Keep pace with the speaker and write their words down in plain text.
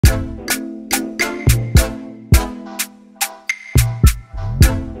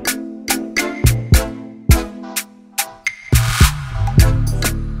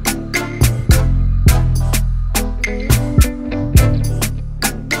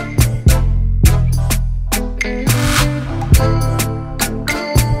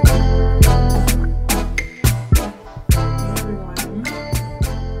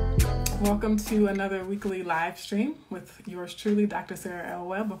to another weekly live stream with yours truly, Dr. Sarah L.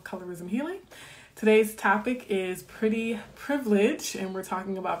 Webb of Colorism Healing. Today's topic is pretty privilege, and we're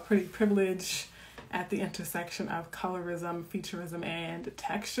talking about pretty privilege at the intersection of colorism, featurism, and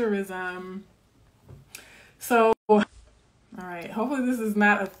texturism. So, all right, hopefully this is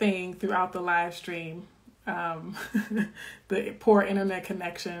not a thing throughout the live stream, the poor internet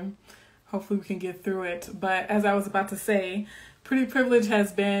connection. Hopefully we can get through it. But as I was about to say, pretty privilege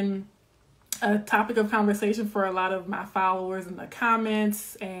has been a topic of conversation for a lot of my followers in the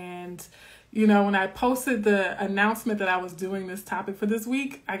comments. And, you know, when I posted the announcement that I was doing this topic for this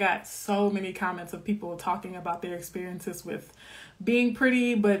week, I got so many comments of people talking about their experiences with being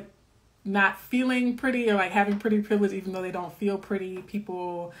pretty, but not feeling pretty, or like having pretty privilege even though they don't feel pretty.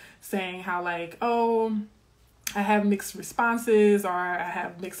 People saying how like, oh, I have mixed responses, or I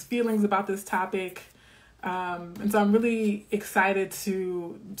have mixed feelings about this topic. And so I'm really excited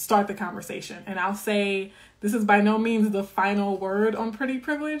to start the conversation. And I'll say this is by no means the final word on pretty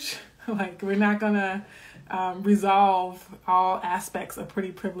privilege. Like, we're not gonna resolve all aspects of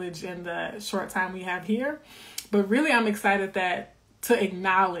pretty privilege in the short time we have here. But really, I'm excited to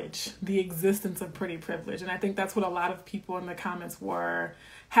acknowledge the existence of pretty privilege. And I think that's what a lot of people in the comments were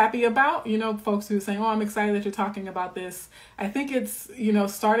happy about. You know, folks who are saying, oh, I'm excited that you're talking about this. I think it's, you know,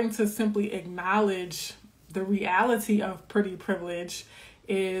 starting to simply acknowledge the reality of pretty privilege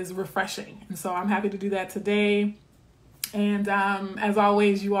is refreshing. And so I'm happy to do that today. And as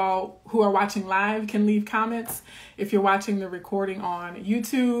always, you all who are watching live can leave comments. If you're watching the recording on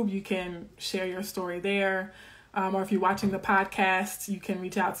YouTube, you can share your story there. Or if you're watching the podcast, you can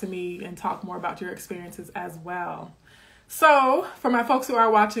reach out to me and talk more about your experiences as well. So for my folks who are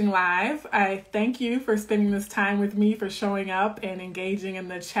watching live, I thank you for spending this time with me, for showing up and engaging in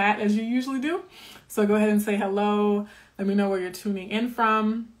the chat as you usually do. So go ahead and say hello. Let me know where you're tuning in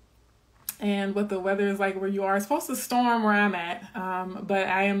from and what the weather is like where you are. It's supposed to storm where I'm at, but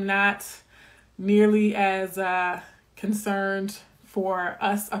I am not nearly as concerned for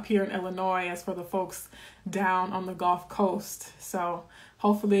us up here in Illinois as for the folks down on the Gulf Coast. So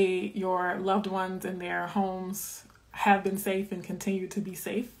hopefully your loved ones in their homes have been safe and continue to be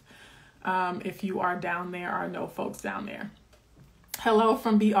safe. If you are down there or know folks down there. Hello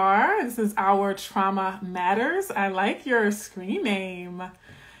from BR. This is Our Trauma Matters. I like your screen name.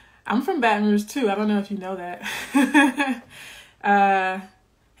 I'm from Baton Rouge too. I don't know if you know that.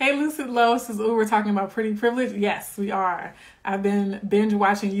 Hey, Lucid Low says, oh, we're talking about pretty privilege. Yes, we are. I've been binge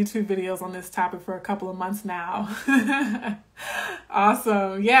watching YouTube videos on this topic for a couple of months now.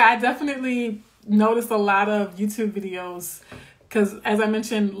 Awesome. Yeah, I definitely noticed a lot of YouTube videos because, as I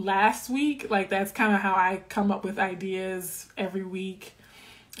mentioned last week, like that's kind of how I come up with ideas every week.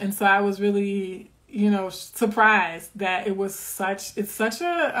 And so I was really, you know, surprised that it's such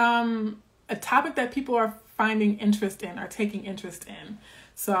a topic that people are finding interest in, or taking interest in.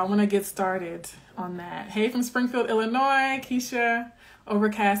 So I want to get started on that. Hey, from Springfield, Illinois, Keisha.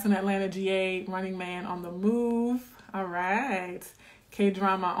 Overcast in Atlanta, GA. Running Man on the move. All right.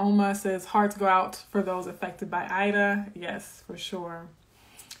 K-Drama Oma says, hearts go out for those affected by Ida. Yes, for sure.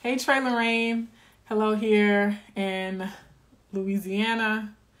 Hey, Trey Lorraine. Hello here in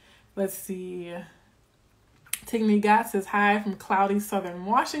Louisiana. Let's see. Tigney Gott says, hi from cloudy southern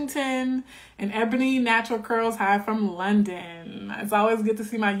Washington. And Ebony Natural Curls, hi from London. It's always good to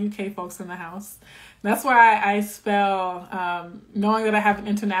see my UK folks in the house. That's why I spell, knowing that I have an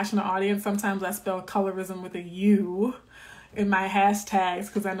international audience, sometimes I spell colorism with a U in my hashtags,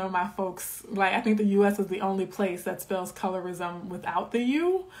 because I know my folks, like, I think the US is the only place that spells colorism without the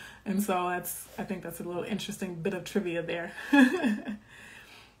U. And so I think that's a little interesting bit of trivia there.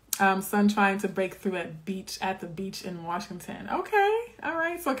 Sun trying to break through at the beach in Washington. Okay. All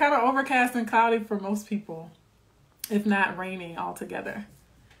right. So kind of overcast and cloudy for most people, if not raining altogether.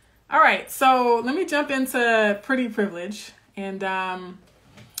 All right. So let me jump into pretty privilege and kind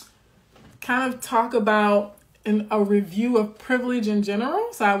of talk about a review of privilege in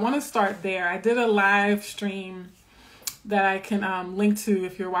general. So I want to start there. I did a live stream that I can link to.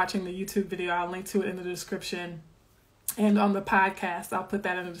 If you're watching the YouTube video, I'll link to it in the description. And on the podcast, I'll put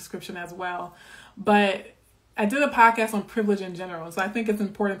that in the description as well. But I did a podcast on privilege in general. So I think it's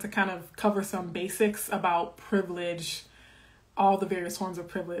important to kind of cover some basics about privilege, all the various forms of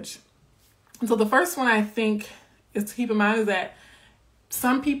privilege. And so the first one I think is to keep in mind is that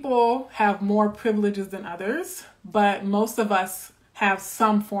some people have more privileges than others, but most of us have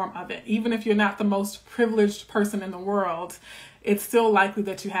some form of it. Even if you're not the most privileged person in the world, it's still likely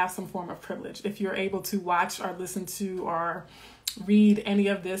that you have some form of privilege. If you're able to watch or listen to or read any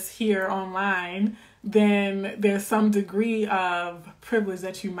of this here online, then there's some degree of privilege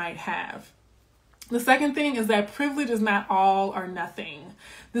that you might have. The second thing is that privilege is not all or nothing.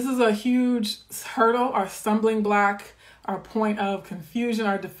 This is a huge hurdle or stumbling block or point of confusion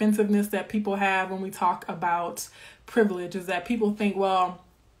or defensiveness that people have when we talk about privilege, is that people think, well,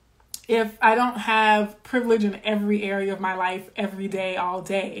 if I don't have privilege in every area of my life every day, all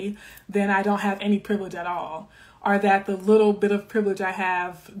day, then I don't have any privilege at all, or that the little bit of privilege I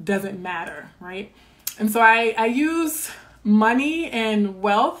have doesn't matter, right? And so I use money and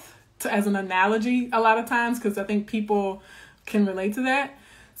wealth as an analogy a lot of times because I think people can relate to that.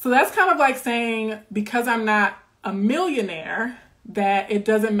 So that's kind of like saying, because I'm not a millionaire, that it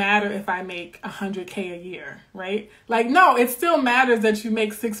doesn't matter if I make 100K a year, right? Like, no, it still matters that you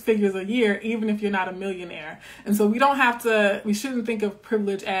make 6 figures a year, even if you're not a millionaire. And so we shouldn't think of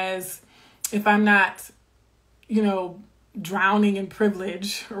privilege as, if I'm not, drowning in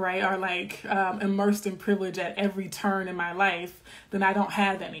privilege, right? Or like immersed in privilege at every turn in my life, then I don't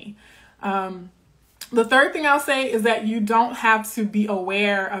have any. The third thing I'll say is that you don't have to be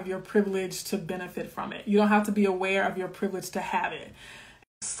aware of your privilege to benefit from it. You don't have to be aware of your privilege to have it.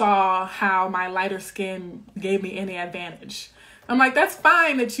 Saw how my lighter skin gave me any advantage. I'm like, that's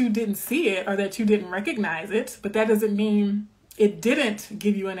fine that you didn't see it or that you didn't recognize it, but that doesn't mean it didn't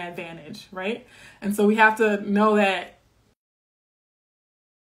give you an advantage, right? And so we have to know that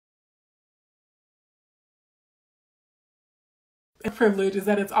privilege is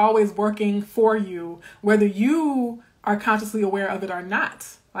that it's always working for you, whether you are consciously aware of it or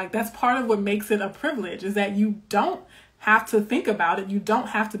not. Like, that's part of what makes it a privilege, is that you don't have to think about it. You don't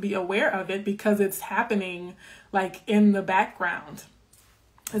have to be aware of it because it's happening like in the background.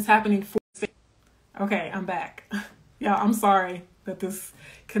 It's happening for. Okay, I'm back. Yeah, I'm sorry that this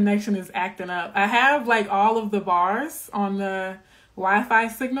connection is acting up. I have like all of the bars on the Wi-Fi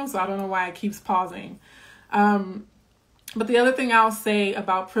signal, so I don't know why it keeps pausing. But the other thing I'll say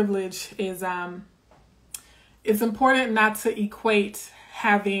about privilege is it's important not to equate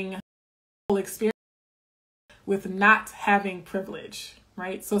having full experience with not having privilege,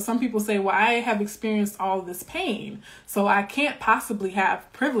 right? So some people say, well, I have experienced all of this pain, so I can't possibly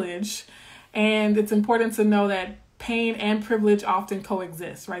have privilege. And it's important to know that pain and privilege often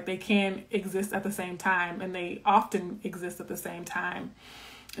coexist, right? They can exist at the same time, and they often exist at the same time.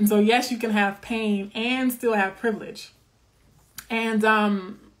 And so, yes, you can have pain and still have privilege.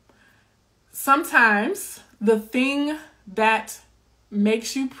 And sometimes the thing that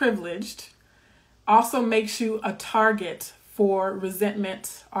makes you privileged also makes you a target for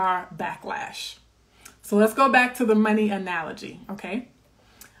resentment or backlash. So let's go back to the money analogy, okay?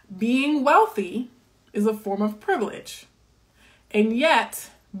 Being wealthy is a form of privilege. And yet,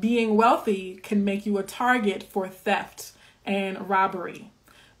 being wealthy can make you a target for theft and robbery.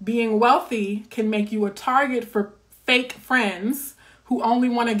 Being wealthy can make you a target for fake friends who only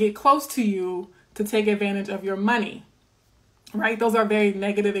want to get close to you to take advantage of your money, right? Those are very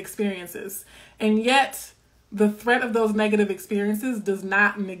negative experiences. And yet the threat of those negative experiences does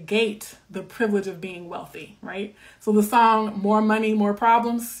not negate the privilege of being wealthy, right? So the song, More Money, More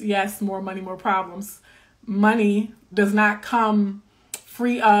Problems. Yes, more money, more problems. Money does not come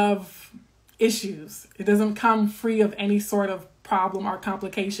free of issues. It doesn't come free of any sort of problem or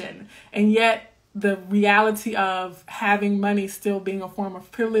complication. And yet the reality of having money still being a form of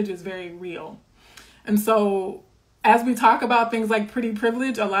privilege is very real. And so as we talk about things like pretty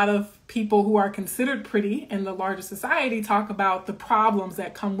privilege, a lot of people who are considered pretty in the larger society talk about the problems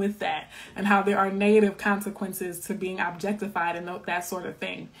that come with that and how there are negative consequences to being objectified and that sort of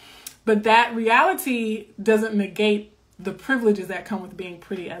thing. But that reality doesn't negate the privileges that come with being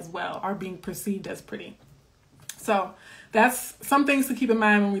pretty as well, or being perceived as pretty. So that's some things to keep in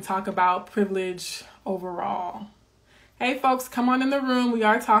mind when we talk about privilege overall. Hey folks, come on in the room. We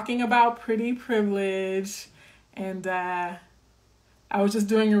are talking about pretty privilege. And I was just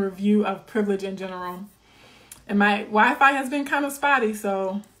doing a review of privilege in general. And my Wi-Fi has been kind of spotty,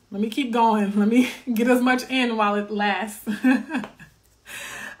 so let me keep going. Let me get as much in while it lasts.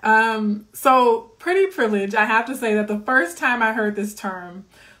 So pretty privilege, I have to say that the first time I heard this term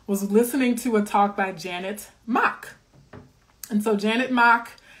was listening to a talk by Janet Mock. And so Janet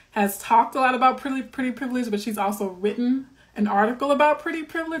Mock has talked a lot about pretty privilege, but she's also written an article about pretty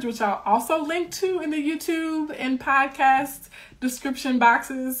privilege, which I'll also link to in the YouTube and podcast description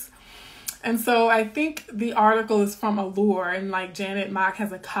boxes. And so I think the article is from Allure, and like Janet Mock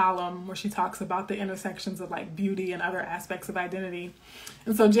has a column where she talks about the intersections of like beauty and other aspects of identity.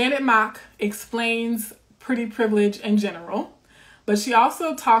 And so Janet Mock explains pretty privilege in general, but she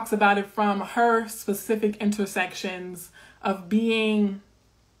also talks about it from her specific intersections of being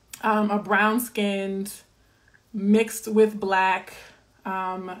a brown-skinned, mixed with Black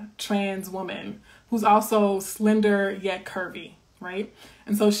trans woman who's also slender yet curvy, right?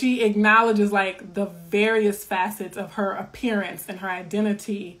 And so she acknowledges like the various facets of her appearance and her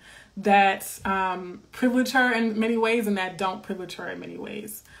identity that privilege her in many ways and that don't privilege her in many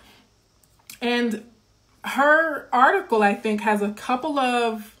ways. And her article, I think, has a couple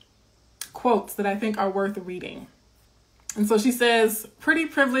of quotes that I think are worth reading. And so she says, pretty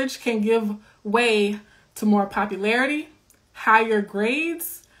privilege can give way to more popularity, higher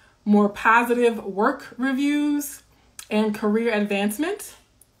grades, more positive work reviews, and career advancement.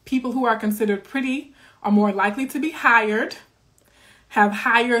 People who are considered pretty are more likely to be hired, have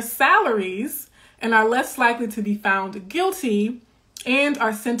higher salaries, and are less likely to be found guilty and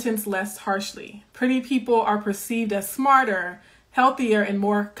are sentenced less harshly. Pretty people are perceived as smarter, healthier, and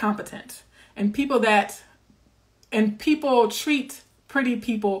more competent. And people treat pretty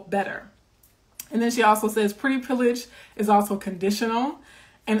people better. And then she also says pretty privilege is also conditional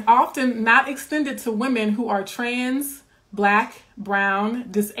and often not extended to women who are trans, black, brown,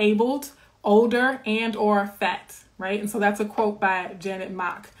 disabled, older, and or fat, right? And so that's a quote by Janet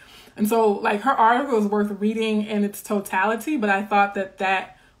Mock. And so like her article is worth reading in its totality, but I thought that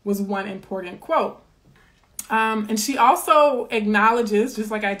that was one important quote. And she also acknowledges,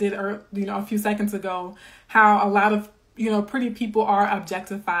 just like I did, a few seconds ago, how a lot of, pretty people are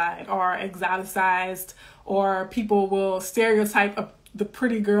objectified or exoticized, or people will stereotype the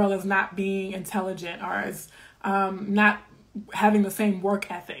pretty girl as not being intelligent or as not having the same work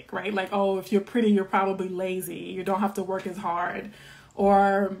ethic, right? Like, oh, if you're pretty, you're probably lazy. You don't have to work as hard.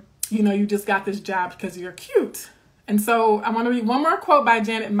 Or, you just got this job because you're cute. And so I want to read one more quote by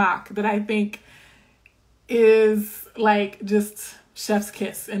Janet Mock that I think is like just chef's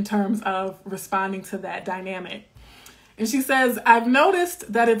kiss in terms of responding to that dynamic. And she says, I've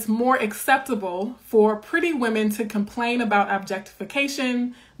noticed that it's more acceptable for pretty women to complain about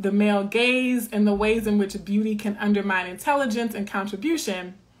objectification, the male gaze, and the ways in which beauty can undermine intelligence and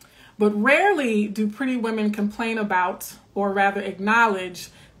contribution. But rarely do pretty women complain about, or rather acknowledge,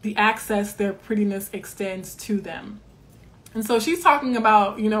 the access their prettiness extends to them. And so she's talking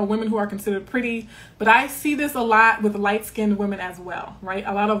about, women who are considered pretty, but I see this a lot with light-skinned women as well, right?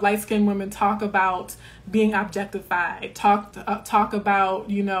 A lot of light-skinned women talk about being objectified, talk about,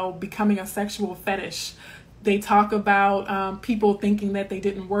 becoming a sexual fetish. They talk about people thinking that they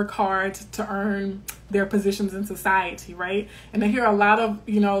didn't work hard to earn their positions in society, right? And I hear a lot of,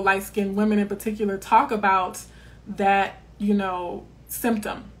 light-skinned women in particular talk about that,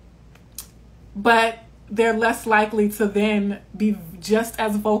 symptom. But they're less likely to then be just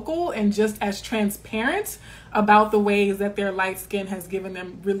as vocal and just as transparent about the ways that their light skin has given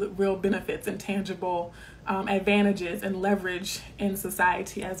them real benefits and tangible advantages and leverage in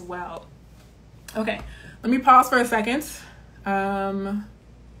society as well. Okay, let me pause for a second. Thank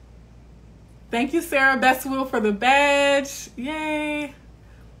you, Sarah Bestwill, for the badge. Yay.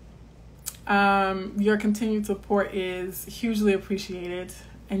 Your continued support is hugely appreciated.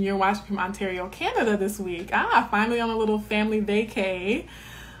 And you're watching from Ontario, Canada this week. Finally on a little family vacay.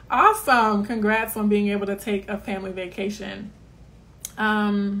 Awesome. Congrats on being able to take a family vacation.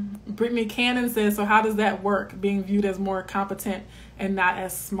 Brittany Cannon says, so how does that work? Being viewed as more competent and not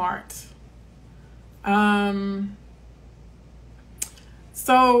as smart.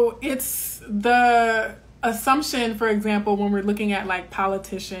 So it's the assumption, for example, when we're looking at like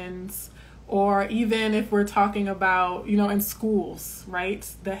politicians, or even if we're talking about, in schools, right?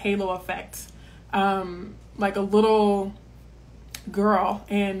 The halo effect. Like a little girl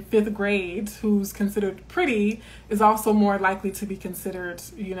in 5th grade who's considered pretty is also more likely to be considered,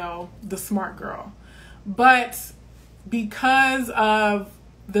 the smart girl. But because of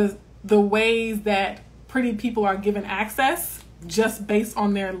the ways that pretty people are given access just based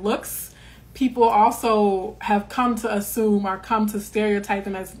on their looks, people also have come to assume or come to stereotype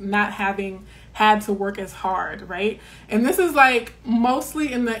them as not having had to work as hard, right? And this is like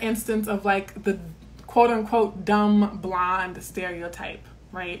mostly in the instance of like the quote unquote dumb blonde stereotype,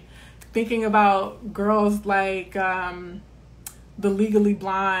 right? Thinking about girls like the Legally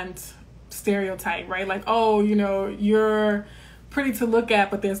Blonde stereotype, right? Like, oh, you're pretty to look at,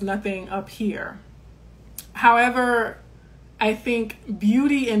 but there's nothing up here. However, I think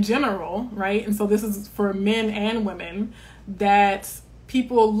beauty in general, right? And so this is for men and women, that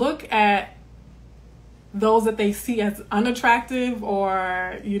people look at those that they see as unattractive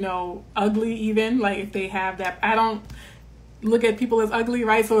or, ugly even, like if they have that. I don't look at people as ugly,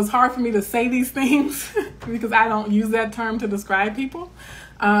 right? So it's hard for me to say these things because I don't use that term to describe people.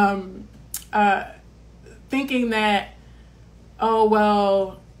 Thinking that, oh,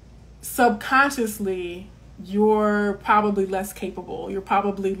 well, subconsciously, you're probably less capable. You're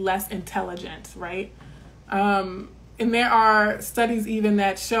probably less intelligent, right? And there are studies even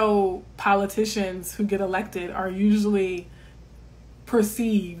that show politicians who get elected are usually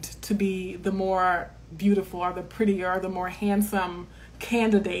perceived to be the more beautiful or the prettier or the more handsome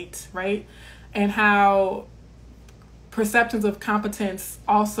candidate, right? And how perceptions of competence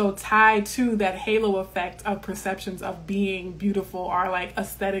also tie to that halo effect of perceptions of being beautiful or like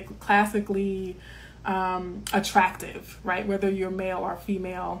aesthetic, classically attractive, right? Whether you're male or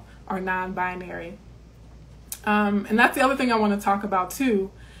female or non-binary. And that's the other thing I want to talk about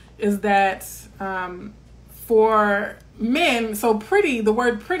too, is that for men, so pretty, the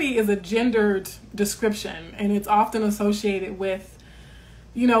word pretty is a gendered description, and it's often associated with,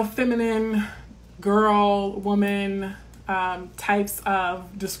 you know, feminine, girl, woman types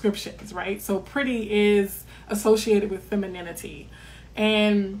of descriptions, right? So pretty is associated with femininity.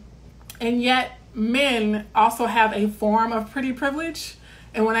 And yet men also have a form of pretty privilege.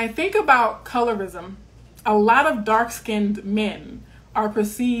 And when I think about colorism, a lot of dark-skinned men are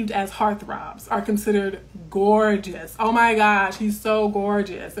perceived as heartthrobs, are considered gorgeous. Oh my gosh, he's so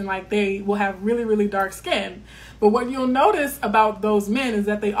gorgeous. And like they will have really, really dark skin. But what you'll notice about those men is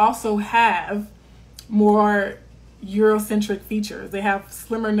that they also have more Eurocentric features. They have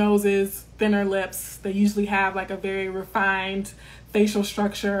slimmer noses, thinner lips. They usually have like a very refined facial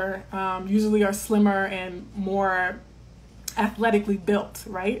structure, usually are slimmer and more athletically built,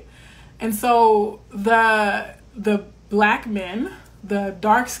 right? And so the black men, the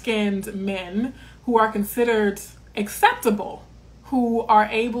dark-skinned men who are considered acceptable, who are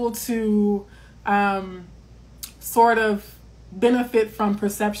able to sort of benefit from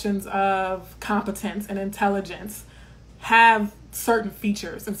perceptions of competence and intelligence, have certain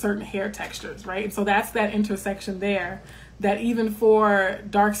features and certain hair textures, right? And so that's that intersection there, that even for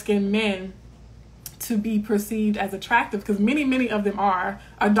dark-skinned men to be perceived as attractive, because many of them are,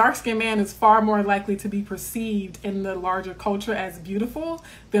 a dark-skinned man is far more likely to be perceived in the larger culture as beautiful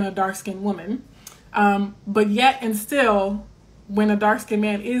than a dark-skinned woman. But yet and still, when a dark-skinned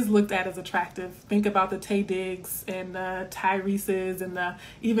man is looked at as attractive, think about the Taye Diggs and the Tyrese's and the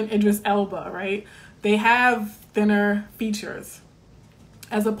even Idris Elba, right? They have thinner features.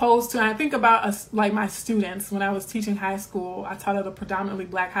 As opposed to, I think about like my students, when I was teaching high school, I taught at a predominantly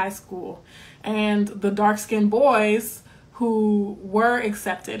black high school, and the dark-skinned boys who were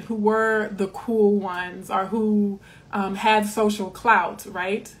accepted, who were the cool ones, or who had social clout,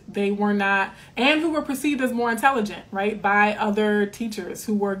 right? They were not, and who were perceived as more intelligent, right? By other teachers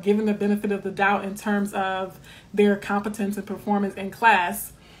who were given the benefit of the doubt in terms of their competence and performance in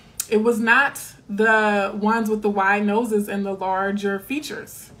class. It was not the ones with the wide noses and the larger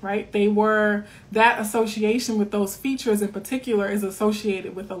features, right? They were, that association with those features in particular is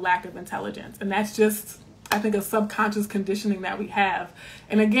associated with a lack of intelligence. And that's just, I think, a subconscious conditioning that we have.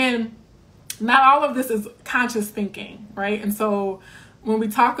 And again, not all of this is conscious thinking, right? And so when we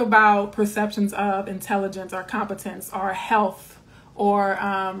talk about perceptions of intelligence or competence or health or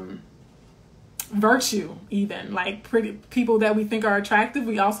virtue, even like pretty people that we think are attractive,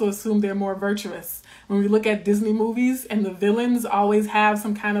 we also assume they're more virtuous. When we look at Disney movies and the villains always have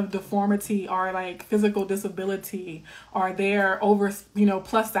some kind of deformity or like physical disability, or they're over, you know,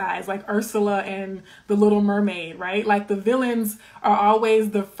 plus size, like Ursula and the Little Mermaid, right? Like the villains are always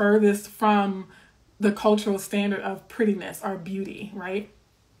the furthest from the cultural standard of prettiness or beauty, right?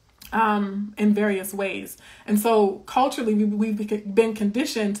 In various ways. And so culturally, we've been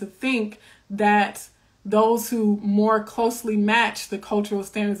conditioned to think that those who more closely match the cultural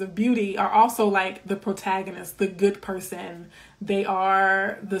standards of beauty are also like the protagonist, the good person. They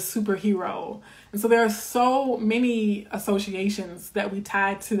are the superhero. And so there are so many associations that we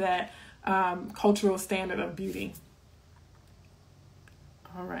tie to that cultural standard of beauty.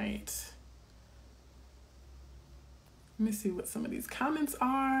 All right. Let me see what some of these comments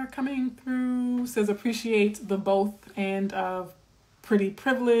are coming through. It says, appreciate the both and of pretty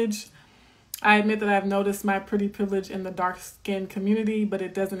privilege. I admit that I've noticed my pretty privilege in the dark-skinned community, but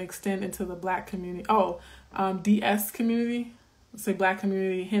it doesn't extend into the black community. DS community. Let's say black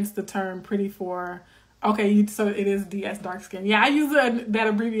community, hence the term pretty for, okay, so it is DS, dark skin. Yeah, I use that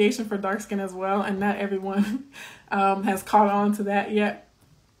abbreviation for dark skin as well, and not everyone has caught on to that yet.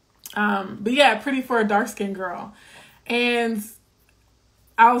 But yeah, pretty for a dark-skinned girl. And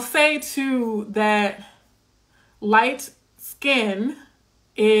I'll say too that light skin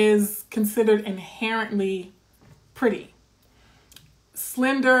is considered inherently pretty.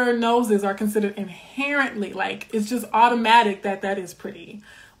 Slender noses are considered inherently, like, it's just automatic that that is pretty.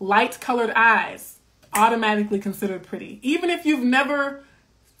 Light colored eyes, automatically considered pretty. Even if you've never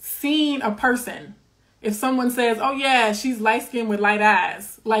seen a person if someone says, oh yeah, she's light skinned with light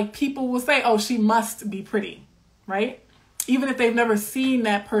eyes, like people will say, oh, she must be pretty, right? Even if they've never seen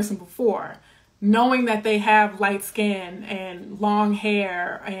that person before, knowing that they have light skin and long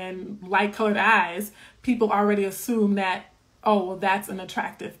hair and light colored eyes, people already assume that, oh, well, that's an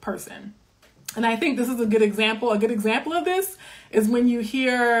attractive person. And I think this is a good example. A good example of this is when you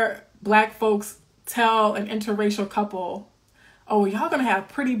hear Black folks tell an interracial couple, oh, y'all gonna have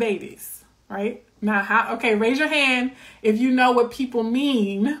pretty babies, right? Now, okay, raise your hand if you know what people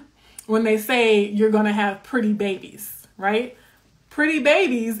mean when they say you're gonna have pretty babies, right? Pretty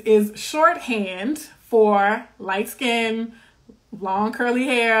babies is shorthand for light skin, long curly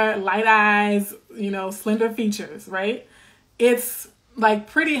hair, light eyes, slender features, right? It's like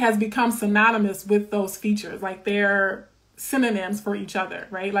pretty has become synonymous with those features. Like they're synonyms for each other,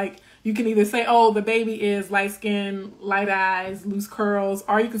 right? Like you can either say, oh, the baby is light skin, light eyes, loose curls,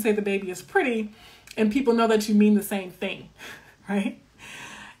 or you can say the baby is pretty, and people know that you mean the same thing, right?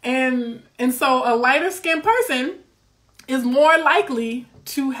 And so a lighter skinned person is more likely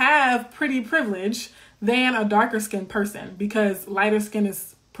to have pretty privilege than a darker skinned person, because lighter skin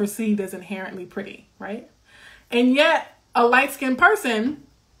is perceived as inherently pretty, right? And yet a light skinned person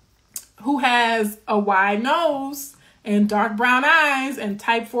who has a wide nose and dark brown eyes and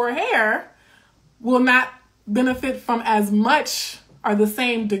type 4 hair will not benefit from as much or the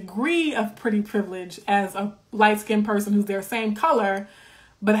same degree of pretty privilege as a light skinned person who's their same color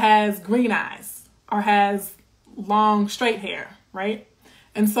but has green eyes or has long straight hair, right?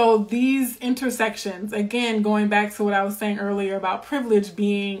 And so these intersections, again, going back to what I was saying earlier about privilege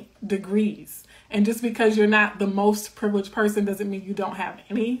being degrees. And just because you're not the most privileged person doesn't mean you don't have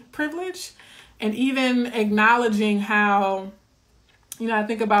any privilege. And even acknowledging how, I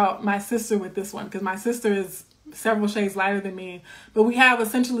think about my sister with this one, because my sister is several shades lighter than me, but we have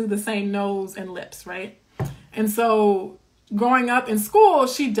essentially the same nose and lips, right? And so growing up in school,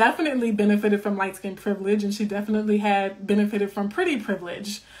 she definitely benefited from light skin privilege, and she definitely had benefited from pretty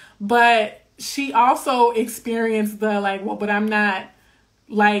privilege. But she also experienced the but I'm not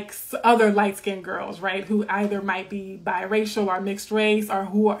like other light-skinned girls, right? Who either might be biracial or mixed race, or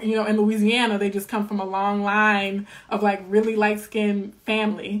who are, in Louisiana, they just come from a long line of really light-skinned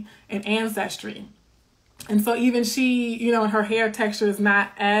family and ancestry. And so even she, her hair texture is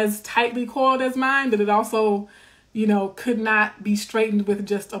not as tightly coiled as mine, but it also, could not be straightened with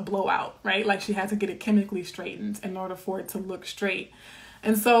just a blowout, right? Like she had to get it chemically straightened in order for it to look straight.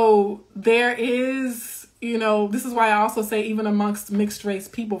 And so there is, this is why I also say even amongst mixed race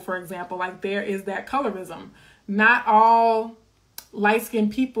people, for example, there is that colorism. Not all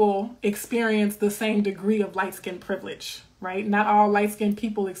light-skinned people experience the same degree of light-skin privilege, right? Not all light-skinned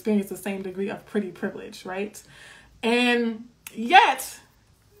people experience the same degree of pretty privilege, right? And yet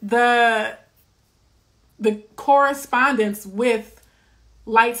the correspondence with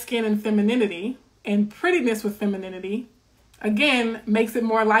light skin and femininity and prettiness with femininity, again, makes it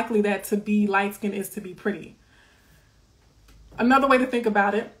more likely that to be light skin is to be pretty. Another way to think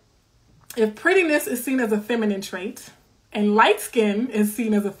about it, if prettiness is seen as a feminine trait and light skin is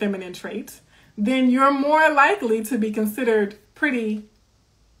seen as a feminine trait, then you're more likely to be considered pretty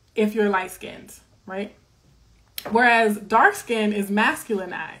if you're light skinned, right? Whereas dark skin is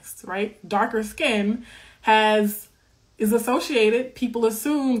masculinized, right? Darker skin is associated, people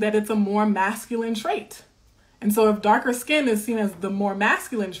assume that it's a more masculine trait. And so if darker skin is seen as the more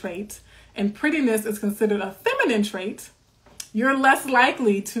masculine trait and prettiness is considered a feminine trait, you're less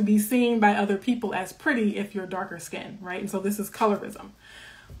likely to be seen by other people as pretty if you're darker skin, right? And so this is colorism.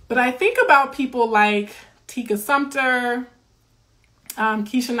 But I think about people like Tika Sumpter,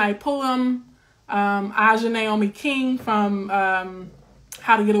 Keisha Knight Pulliam, Aja Naomi King from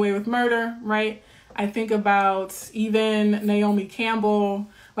How to Get Away with Murder, right? I think about even Naomi Campbell,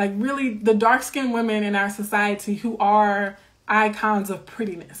 really the dark-skinned women in our society who are icons of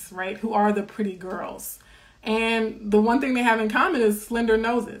prettiness, right? Who are the pretty girls. And the one thing they have in common is slender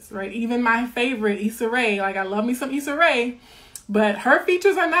noses, right? Even my favorite, Issa Rae, I love me some Issa Rae, but her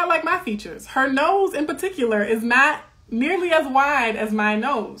features are not like my features. Her nose in particular is not nearly as wide as my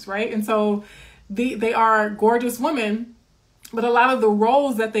nose, right? And so they are gorgeous women, but a lot of the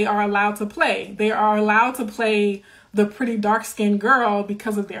roles that they are allowed to play the pretty dark-skinned girl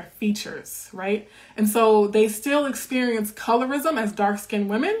because of their features, right? And so they still experience colorism as dark-skinned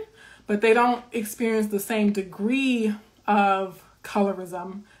women, but they don't experience the same degree of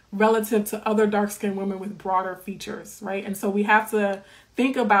colorism relative to other dark-skinned women with broader features, right? And so we have to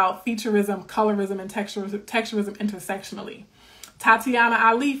think about featurism, colorism, and texturism intersectionally. Tatiana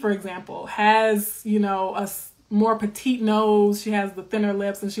Ali, for example, has, a more petite nose. She has the thinner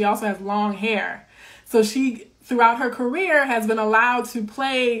lips, and she also has long hair. So she, throughout her career, has been allowed to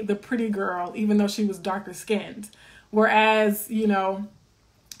play the pretty girl, even though she was darker skinned. Whereas, you know,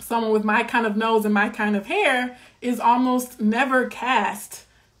 someone with my kind of nose and my kind of hair is almost never cast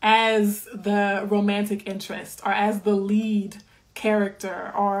as the romantic interest or as the lead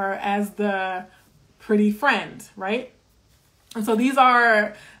character or as the pretty friend, right? And so these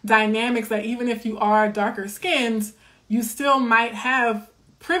are dynamics that even if you are darker skinned, you still might have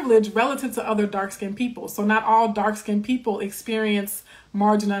privilege relative to other dark-skinned people. So not all dark-skinned people experience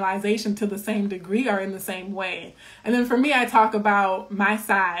marginalization to the same degree or in the same way. And then for me, I talk about my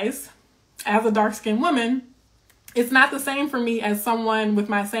size as a dark-skinned woman. It's not the same for me as someone with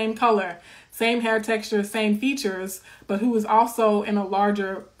my same color, same hair texture, same features, but who is also in a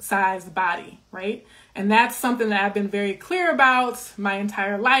larger sized body, right? And that's something that I've been very clear about my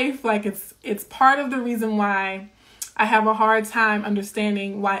entire life. Like it's part of the reason why I have a hard time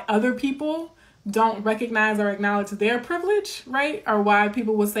understanding why other people don't recognize or acknowledge their privilege, right? Or why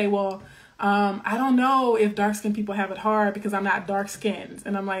people will say, well, I don't know if dark-skinned people have it hard because I'm not dark-skinned.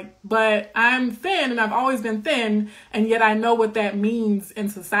 And I'm like, but I'm thin and I've always been thin. And yet I know what that means in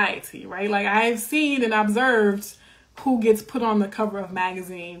society, right? Like I've seen and observed who gets put on the cover of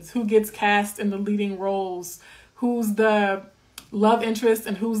magazines, who gets cast in the leading roles, who's the love interest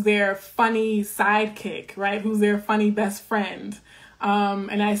and who's their funny sidekick, right? Who's their funny best friend.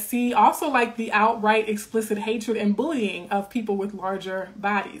 And I see also like the outright explicit hatred and bullying of people with larger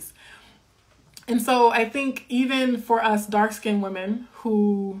bodies. And so I think even for us dark-skinned women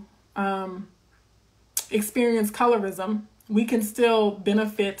who experience colorism, we can still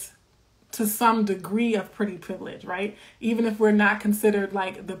benefit to some degree of pretty privilege, right? Even if we're not considered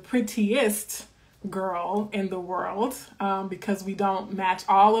like the prettiest girl in the world, because we don't match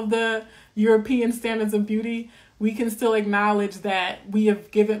all of the European standards of beauty, we can still acknowledge that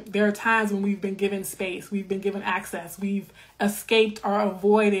there are times when we've been given space, we've been given access, we've escaped or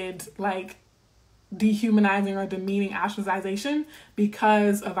avoided like dehumanizing or demeaning ostracization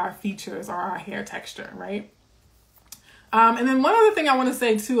because of our features or our hair texture, right? And then one other thing I want to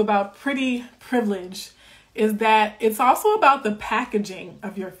say too about pretty privilege is that it's also about the packaging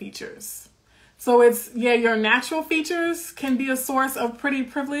of your features. So it's, yeah, your natural features can be a source of pretty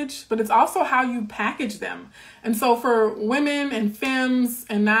privilege, but it's also how you package them. And so for women and femmes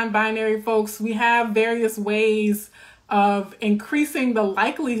and non-binary folks, we have various ways of increasing the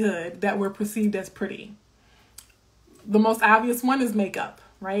likelihood that we're perceived as pretty. The most obvious one is makeup,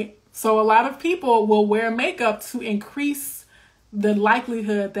 right? So a lot of people will wear makeup to increase the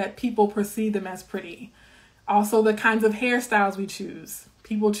likelihood that people perceive them as pretty. Also, the kinds of hairstyles we choose.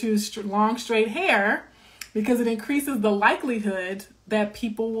 People choose long, straight hair because it increases the likelihood that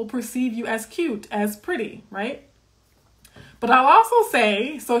people will perceive you as cute, as pretty, right? But I'll also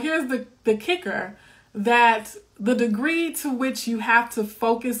say, so here's the kicker, that the degree to which you have to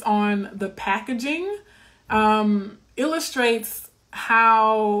focus on the packaging illustrates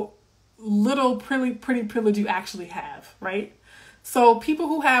how little pretty privilege you actually have, right? So people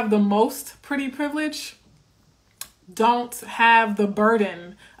who have the most pretty privilege don't have the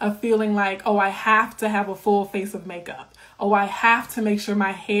burden of feeling like, oh, I have to have a full face of makeup. Oh, I have to make sure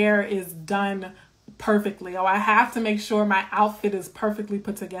my hair is done perfectly. Oh, I have to make sure my outfit is perfectly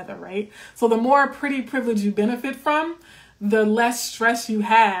put together, right? So the more pretty privilege you benefit from, the less stress you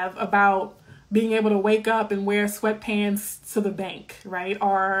have about being able to wake up and wear sweatpants to the bank, right?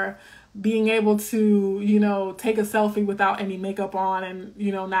 Or being able to, you know, take a selfie without any makeup on and,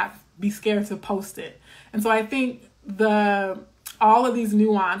 you know, not be scared to post it. And so I think all of these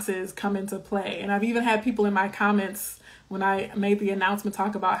nuances come into play. And I've even had people in my comments when I made the announcement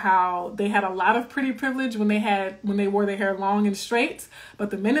talk about how they had a lot of pretty privilege when they wore their hair long and straight,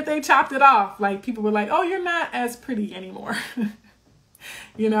 but the minute they chopped it off, like people were like, oh, you're not as pretty anymore.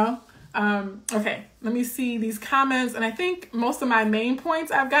 You know? Okay, let me see these comments. And I think most of my main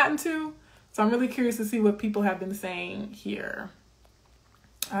points I've gotten to, so I'm really curious to see what people have been saying here.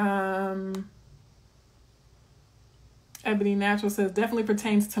 Ebony Natural says, definitely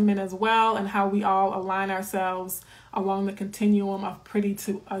pertains to men as well, and how we all align ourselves along the continuum of pretty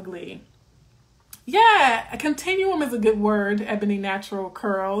to ugly. Yeah, a continuum is a good word, Ebony Natural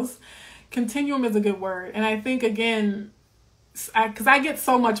Curls. Continuum is a good word. And I think, again, because I get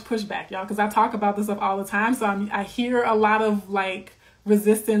so much pushback, y'all, because I talk about this stuff all the time. So I hear a lot of like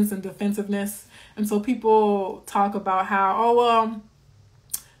resistance and defensiveness. And so people talk about how, oh, well,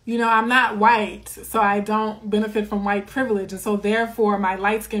 you know, I'm not white, so I don't benefit from white privilege. And so therefore my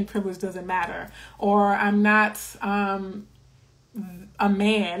light skin privilege doesn't matter. Or I'm not a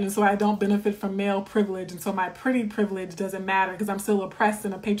man, and so I don't benefit from male privilege, and so my pretty privilege doesn't matter because I'm still oppressed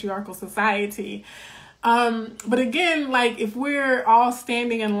in a patriarchal society. But again, like if we're all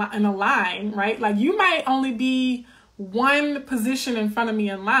standing in a line, right? Like you might only be one position in front of me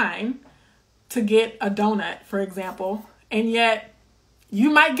in line to get a donut, for example, and yet you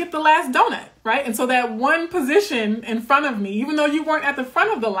might get the last donut, right? And so that one position in front of me, even though you weren't at the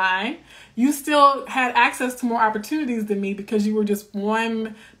front of the line, you still had access to more opportunities than me because you were just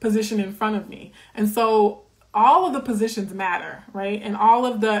one position in front of me. And so all of the positions matter, right? And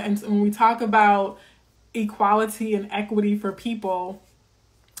and when we talk about equality and equity for people,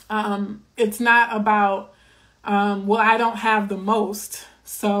 it's not about, well, I don't have the most,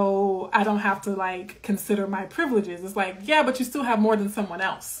 so I don't have to like consider my privileges. It's like, yeah, but you still have more than someone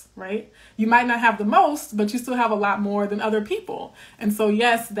else, right? You might not have the most, but you still have a lot more than other people. And so,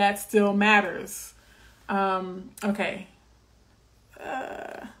 yes, that still matters. Okay.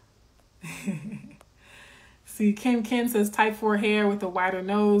 See, Ken says type 4 hair with a wider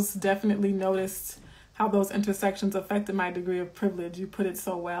nose. Definitely noticed how those intersections affected my degree of privilege. You put it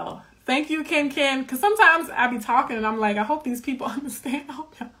so well. Thank you, Ken. Because sometimes I be talking and I'm like, I hope these people understand.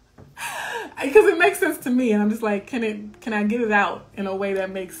 Because it makes sense to me. And I'm just like, can I get it out in a way that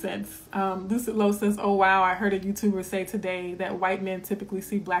makes sense? Lucid Low says, oh, wow. I heard a YouTuber say today that white men typically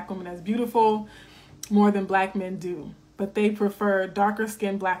see black women as beautiful more than black men do. But they prefer darker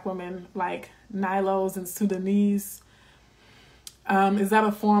skinned black women like Nilos and Sudanese. Is that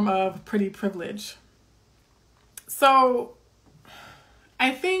a form of pretty privilege? So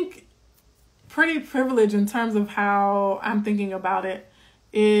I think pretty privilege in terms of how I'm thinking about it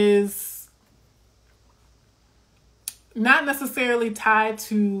is not necessarily tied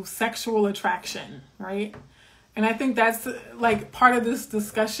to sexual attraction, right? And I think that's like part of this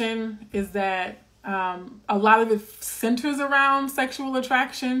discussion is that a lot of it centers around sexual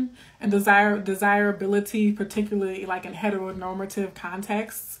attraction and desirability, particularly like in heteronormative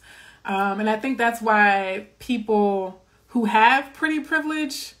contexts. And I think that's why people who have pretty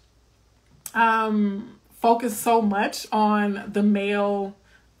privilege focus so much on the male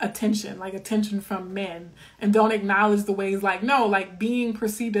attention, like attention from men, and don't acknowledge the ways like, no, like being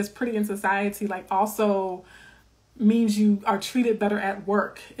perceived as pretty in society, like also means you are treated better at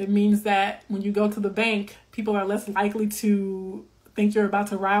work. It means that when you go to the bank, people are less likely to think you're about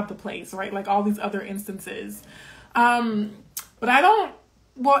to rob the place, right? Like all these other instances. But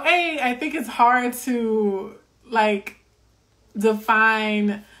I think it's hard to like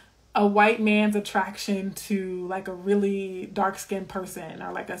define a white man's attraction to like a really dark-skinned person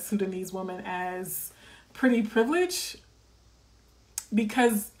or like a Sudanese woman as pretty privilege,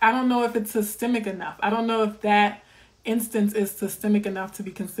 because I don't know if it's systemic enough. I don't know if that instance is systemic enough to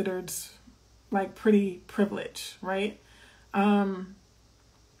be considered like pretty privilege, right? So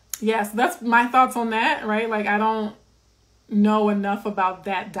that's my thoughts on that, right? Like I don't know enough about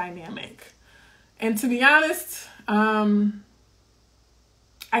that dynamic. And to be honest, I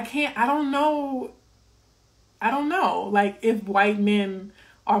don't know, like if white men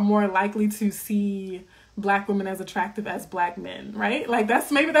are more likely to see black women as attractive as black men, right? Like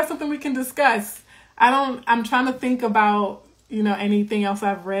maybe that's something we can discuss. I'm trying to think about, anything else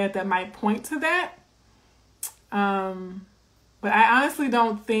I've read that might point to that. But I honestly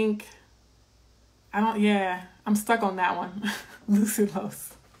don't think, I'm stuck on that one. Lucid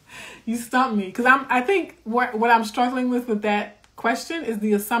Los, you stumped me. Because I think what I'm struggling with that question is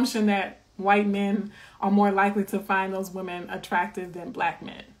the assumption that white men are more likely to find those women attractive than black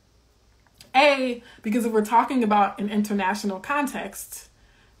men. Because if we're talking about an international context,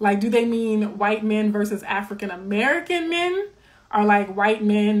 like do they mean white men versus African American men, or like white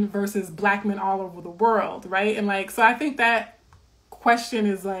men versus black men all over the world, right? And like, so I think that question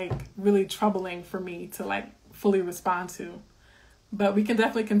is like really troubling for me to like fully respond to, but we can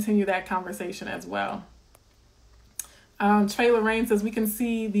definitely continue that conversation as well. Trey Lorraine says we can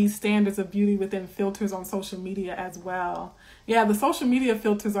see these standards of beauty within filters on social media as well. Yeah, the social media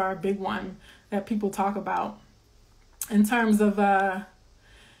filters are a big one that people talk about in terms of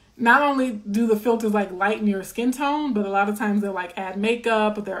not only do the filters like lighten your skin tone, but a lot of times they'll like add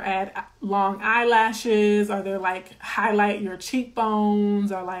makeup, or they'll add long eyelashes, or they'll like highlight your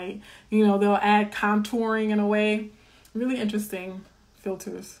cheekbones, or like, they'll add contouring in a way. Really interesting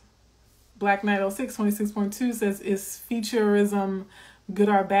filters. Black Knight 06 26.2 says, is Featurism good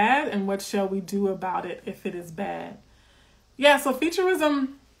or bad? And what shall we do about it if it is bad? Yeah, so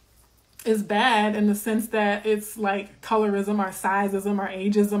Featurism is bad in the sense that it's like colorism or sizeism or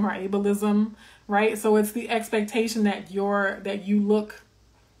ageism or ableism, right? So it's the expectation that you look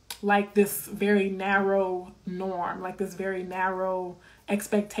like this very narrow norm, like this very narrow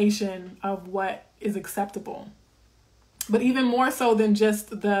expectation of what is acceptable. But even more so than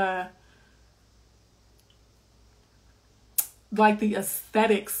just the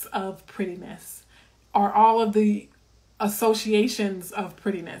aesthetics of prettiness are all of the associations of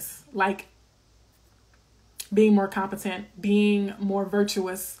prettiness, like being more competent, being more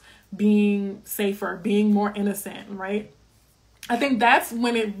virtuous, being safer, being more innocent, right? I think that's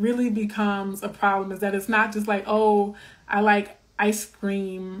when it really becomes a problem, is that it's not just like, oh, I like ice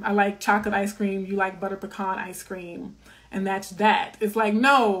cream, I like chocolate ice cream, you like butter pecan ice cream, and that's that. It's like,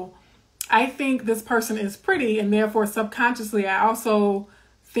 no, I think this person is pretty, and therefore subconsciously I also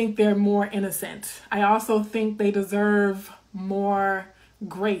think they're more innocent. I also think they deserve more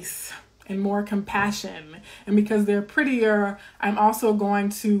grace and more compassion. And because they're prettier, I'm also going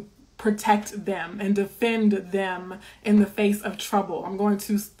to protect them and defend them in the face of trouble. I'm going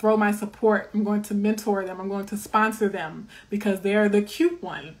to throw my support. I'm going to mentor them. I'm going to sponsor them because they're the cute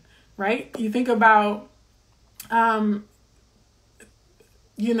one, right? You think about,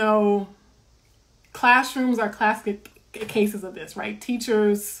 classrooms are classic cases of this, right?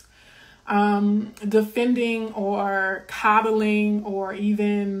 Teachers defending or coddling or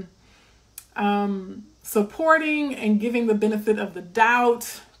even supporting and giving the benefit of the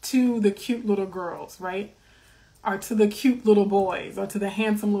doubt to the cute little girls, right? Or to the cute little boys, or to the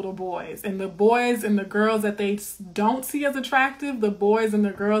handsome little boys. And the boys and the girls that they don't see as attractive, the boys and the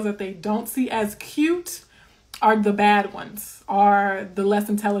girls that they don't see as cute, are the bad ones, are the less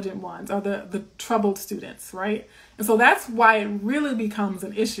intelligent ones, are the troubled students, right? And so that's why it really becomes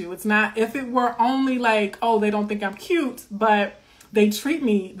an issue. It's not, if it were only like, oh, they don't think I'm cute, but they treat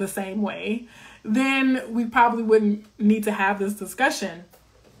me the same way, then we probably wouldn't need to have this discussion.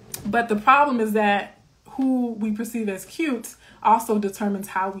 But the problem is that who we perceive as cute also determines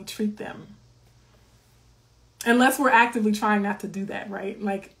how we treat them. Unless we're actively trying not to do that, right?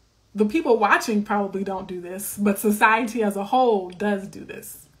 Like, the people watching probably don't do this, but society as a whole does do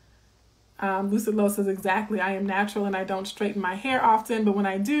this. Lucid Low says, exactly, I am natural and I don't straighten my hair often, but when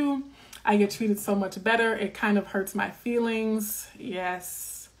I do, I get treated so much better. It kind of hurts my feelings.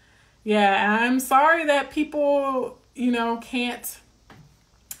 Yes. Yeah, I'm sorry that people, can't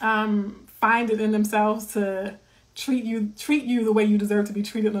find it in themselves to treat you the way you deserve to be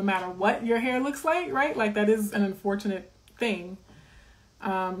treated no matter what your hair looks like, right? Like, that is an unfortunate thing.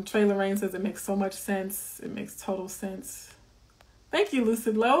 Trey Lorraine says, it makes so much sense. It makes total sense. Thank you,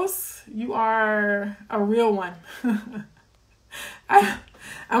 Lucid Los. You are a real one. I'm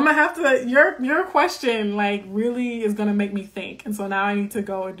gonna have to, your question really is gonna make me think. And so now I need to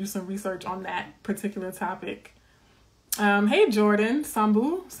go and do some research on that particular topic. Hey, Jordan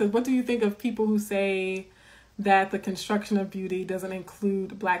Sambu says, what do you think of people who say that the construction of beauty doesn't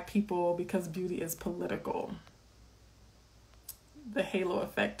include Black people because beauty is political? The halo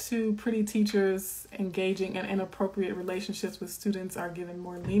effect too. Pretty teachers engaging in inappropriate relationships with students are given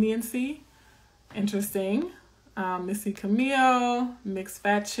more leniency. Interesting. Missy Camille, Mixed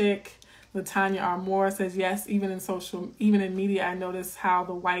Fat Chick, Latanya R. Moore says, yes, even in media, I notice how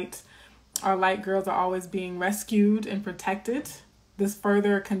the white or light girls are always being rescued and protected. This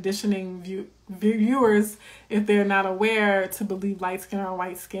further conditioning viewers, if they're not aware, to believe light skin or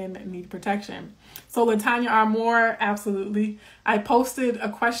white skin need protection. So Latanya R. Moore, absolutely. I posted a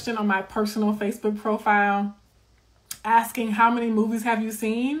question on my personal Facebook profile asking how many movies have you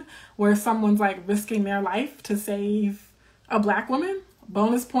seen where someone's risking their life to save a Black woman?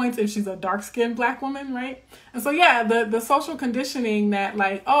 Bonus points if she's a dark-skinned Black woman, right? And so yeah, the social conditioning that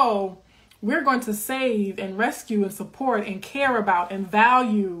we're going to save and rescue and support and care about and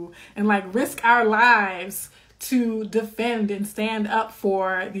value and risk our lives to defend and stand up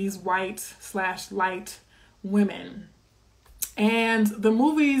for these white/light women. And the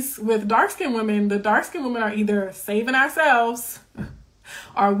movies with dark-skinned women, the dark-skinned women are either saving ourselves,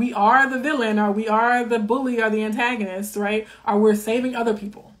 or we are the villain, or we are the bully or the antagonist, right? Or we're saving other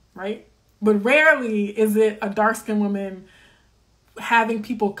people, right? But rarely is it a dark-skinned woman having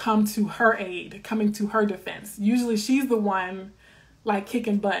people come to her aid, coming to her defense. Usually she's the one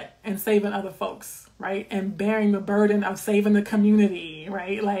kicking butt and saving other folks, right? And bearing the burden of saving the community,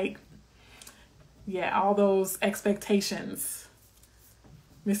 right? Yeah, all those expectations.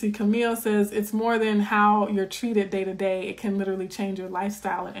 Missy Camille says, it's more than how you're treated day to day. It can literally change your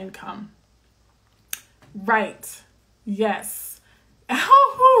lifestyle and income. Right. Yes.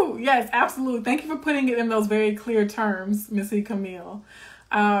 Oh, yes, absolutely. Thank you for putting it in those very clear terms, Missy Camille.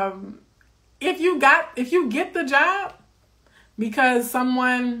 If you get the job because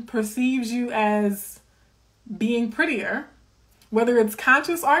someone perceives you as being prettier, whether it's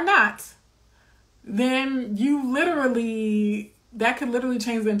conscious or not, then that could literally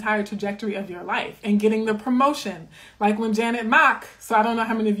change the entire trajectory of your life. And getting the promotion, like when Janet Mock, so I don't know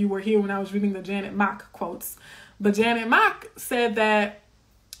how many of you were here when I was reading the Janet Mock quotes, but Janet Mock said that,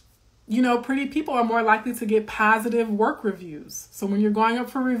 you know, pretty people are more likely to get positive work reviews. So when you're going up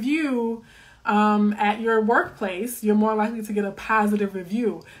for review at your workplace, you're more likely to get a positive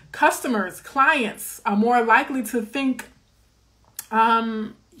review. Customers, clients are more likely to think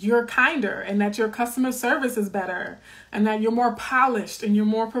you're kinder and that your customer service is better and that you're more polished and you're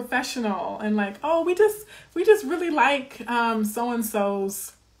more professional and like, oh, we just really like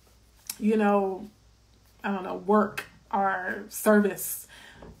so-and-so's, you know, I don't know, work or service.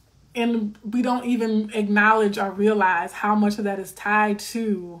 And we don't even acknowledge or realize how much of that is tied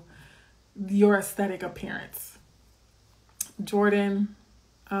to your aesthetic appearance. Jordan,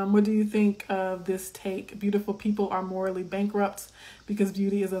 what do you think of this take? Beautiful people are morally bankrupt because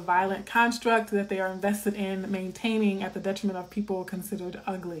beauty is a violent construct that they are invested in maintaining at the detriment of people considered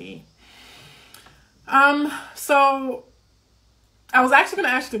ugly. So I was actually going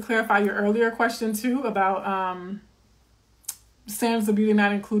to ask you to clarify your earlier question too about standards of beauty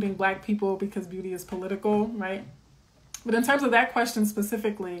not including Black people because beauty is political, right? But in terms of that question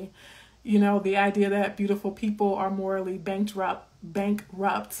specifically, you know, the idea that beautiful people are morally bankrupt.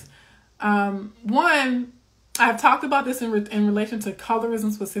 One, I've talked about this in relation to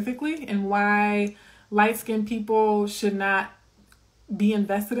colorism specifically and why light-skinned people should not be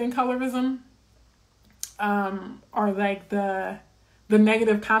invested in colorism, or like the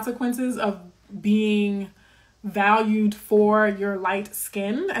negative consequences of being valued for your light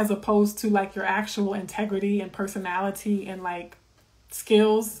skin as opposed to like your actual integrity and personality and like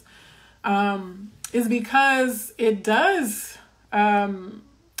skills, is because it does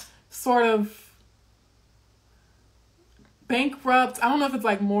sort of bankrupt. I don't know if it's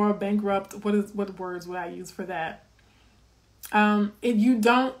like more bankrupt. What words would I use for that? You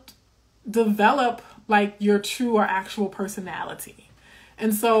don't develop like your true or actual personality.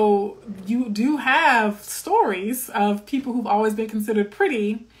 And so you do have stories of people who've always been considered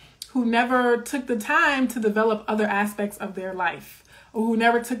pretty who never took the time to develop other aspects of their life, or who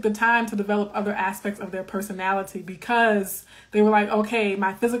never took the time to develop other aspects of their personality because they were like, okay,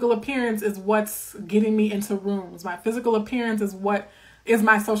 my physical appearance is what's getting me into rooms. My physical appearance is what is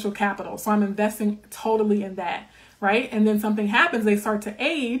my social capital. So I'm investing totally in that, right? And then something happens, they start to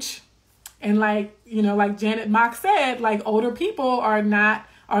age. And like, you know, like Janet Mock said, like older people are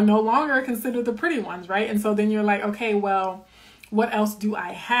no longer considered the pretty ones, right? And so then you're like, okay, well, what else do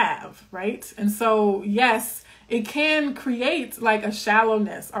I have, right? And so, yes, it can create like a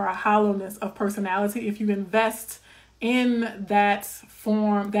shallowness or a hollowness of personality if you invest in that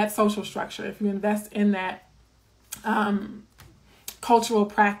form, that social structure, if you invest in that cultural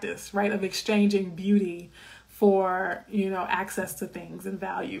practice, right, of exchanging beauty for, you know, access to things and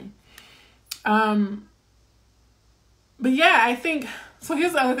value. But yeah, I think, so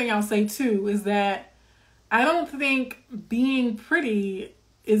here's the other thing I'll say too, is that I don't think being pretty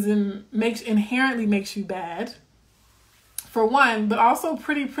inherently makes you bad, for one, but also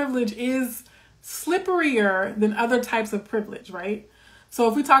pretty privilege is slipperier than other types of privilege, right? So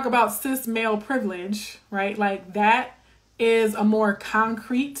if we talk about cis male privilege, right, like that is a more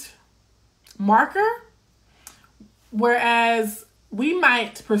concrete marker, whereas we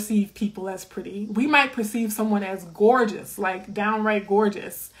might perceive people as pretty. We might perceive someone as gorgeous, like downright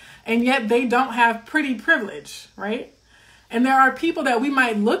gorgeous, and yet they don't have pretty privilege, right? And there are people that we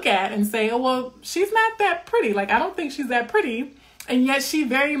might look at and say, oh, well, she's not that pretty. Like, I don't think she's that pretty. And yet she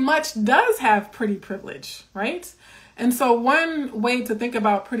very much does have pretty privilege, right? And so one way to think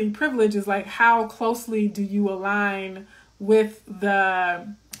about pretty privilege is like, how closely do you align with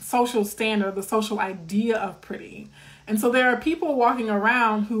the social standard, the social idea of pretty? And so there are people walking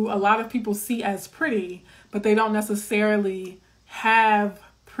around who a lot of people see as pretty, but they don't necessarily have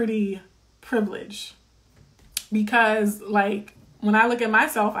pretty privilege. Because like when I look at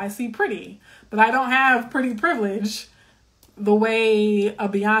myself, I see pretty, but I don't have pretty privilege the way a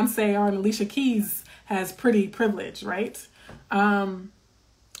Beyonce or an Alicia Keys has pretty privilege, right?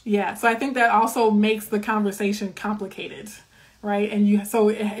 Yeah, so I think that also makes the conversation complicated, right? And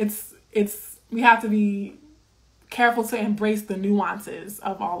we have to be careful to embrace the nuances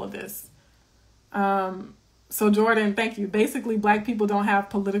of all of this. So Jordan, thank you. Basically, Black people don't have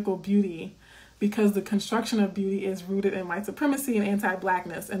political beauty because the construction of beauty is rooted in white supremacy and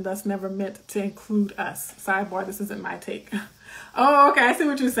anti-Blackness and thus never meant to include us. Sidebar, this isn't my take. Oh, okay, I see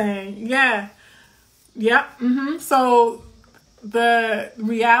what you're saying. Yeah. Yep. Mm-hmm. So the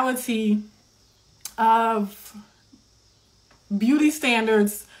reality of beauty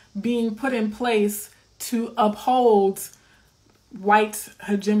standards being put in place to uphold white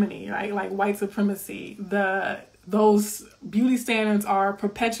hegemony, right? Like white supremacy. Those beauty standards are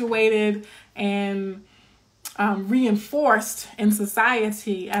perpetuated and reinforced in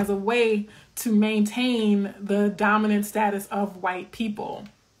society as a way to maintain the dominant status of white people.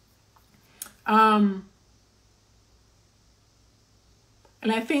 And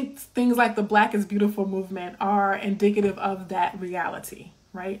I think things like the Black is Beautiful movement are indicative of that reality,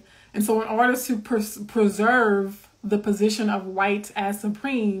 right? And so in order to preserve the position of white as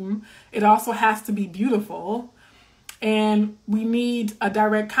supreme, it also has to be beautiful. And we need a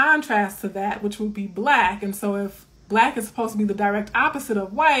direct contrast to that, which would be Black. And so if Black is supposed to be the direct opposite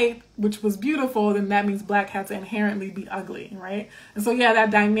of white, which was beautiful, then that means Black had to inherently be ugly, right? And so, yeah,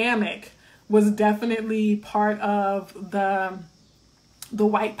 that dynamic was definitely part of the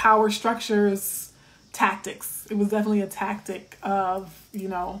white power structure's tactics. It was definitely a tactic of,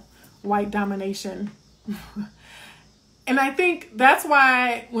 white domination. And I think that's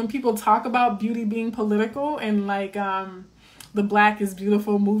why when people talk about beauty being political and like the Black is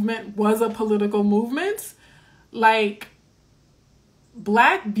Beautiful movement was a political movement, like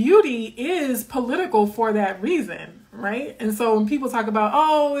Black beauty is political for that reason, right? And so when people talk about,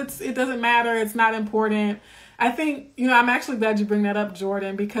 oh, it doesn't matter, it's not important, I think, I'm actually glad you bring that up,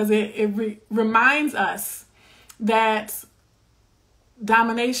 Jordan, because it reminds us that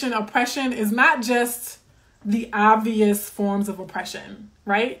domination, oppression is not just the obvious forms of oppression,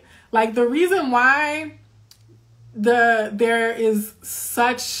 right? Like the reason why there is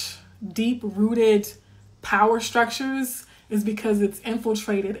such deep-rooted power structures is because it's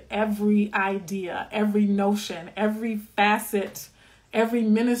infiltrated every idea, every notion, every facet, every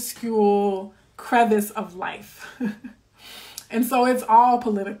minuscule crevice of life. And so it's all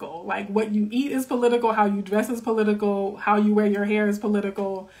political. Like what you eat is political, how you dress is political, how you wear your hair is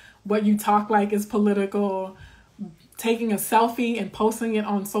political, what you talk like is political. Taking a selfie and posting it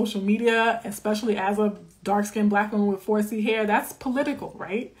on social media, especially as a dark-skinned Black woman with 4C hair, that's political,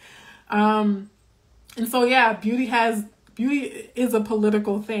 right? And so, yeah, beauty is a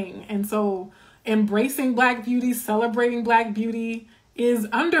political thing. And so embracing Black beauty, celebrating Black beauty is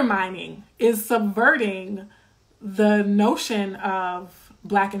undermining, is subverting the notion of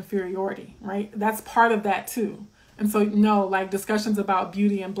Black inferiority, right? That's part of that too. And so, no, like discussions about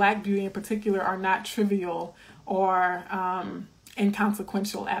beauty and Black beauty in particular are not trivial or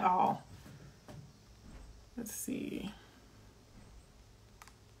inconsequential at all. Let's see.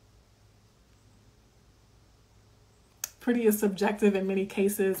 Pretty is subjective in many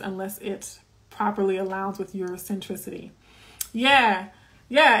cases unless it properly aligns with Eurocentricity. Yeah.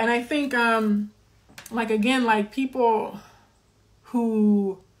 And I think, people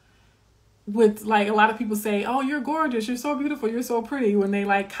who would, like, a lot of people say, oh, you're gorgeous, you're so beautiful, you're so pretty, when they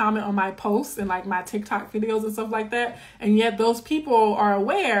like comment on my posts and like my TikTok videos and stuff like that. And yet those people are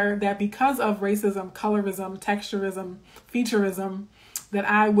aware that because of racism, colorism, texturism, featurism, that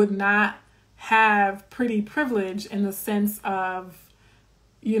I would not have pretty privilege in the sense of,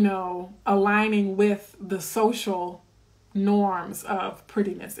 aligning with the social norms of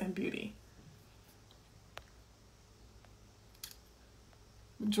prettiness and beauty.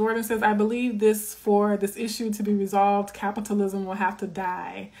 Jordan says, I believe for this issue to be resolved, capitalism will have to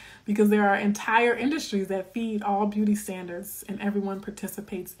die because there are entire industries that feed all beauty standards and everyone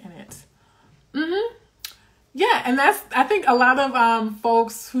participates in it. Mm-hmm. Yeah, and I think a lot of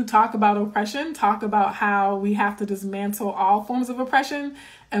folks who talk about oppression talk about how we have to dismantle all forms of oppression.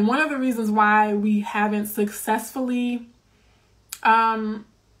 And one of the reasons why we haven't successfully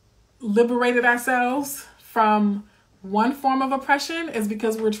liberated ourselves from one form of oppression is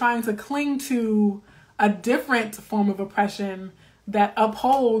because we're trying to cling to a different form of oppression that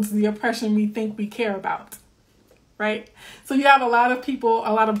upholds the oppression we think we care about, right? So you have a lot of people, a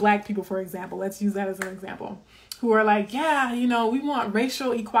lot of Black people, for example, let's use that as an example, who are like, yeah, we want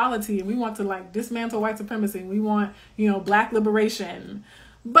racial equality and we want to like dismantle white supremacy and we want, Black liberation,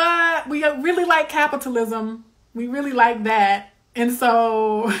 but we really like capitalism. We really like that. And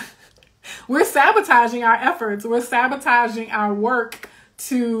so we're sabotaging our efforts. We're sabotaging our work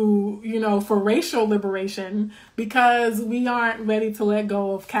to, for racial liberation because we aren't ready to let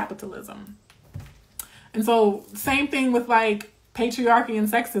go of capitalism. And so same thing with like patriarchy and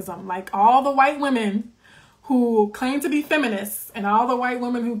sexism, like all the white women who claim to be feminists and all the white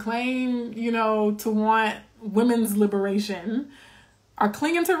women who claim, to want women's liberation are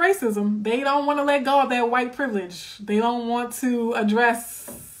clinging to racism. They don't want to let go of that white privilege. They don't want to address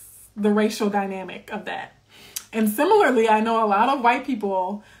the racial dynamic of that. And similarly, I know a lot of white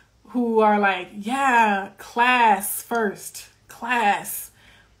people who are like, yeah, class first, class,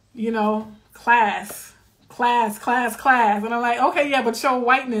 you know, class. And I'm like, okay, yeah, but your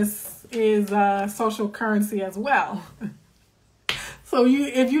whiteness is social currency as well. So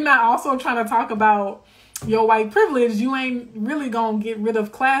if you're not also trying to talk about your white privilege, you ain't really gonna get rid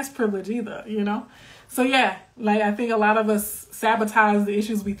of class privilege either, you know? So yeah, like I think a lot of us sabotage the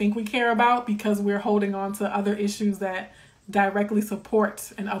issues we think we care about because we're holding on to other issues that directly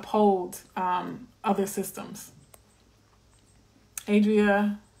support and uphold other systems.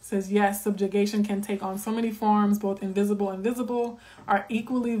 Adria says, yes, subjugation can take on so many forms, both invisible and visible, are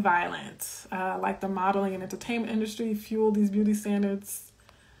equally violent. Like the modeling and entertainment industry fuel these beauty standards.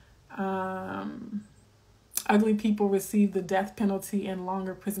 Ugly people receive the death penalty and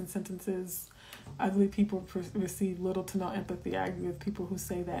longer prison sentences. Ugly people receive little to no empathy. I agree with people who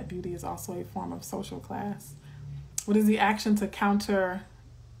say that beauty is also a form of social class. What is the action to counter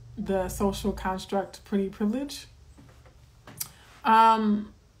the social construct pretty privilege?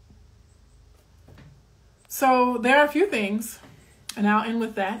 So there are a few things, and I'll end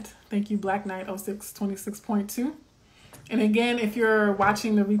with that. Thank you, Black Knight 0626.2. And again, if you're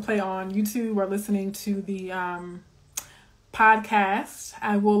watching the replay on YouTube or listening to the podcast,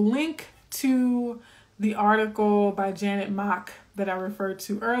 I will link to the article by Janet Mock that I referred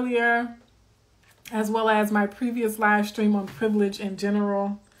to earlier, as well as my previous live stream on privilege in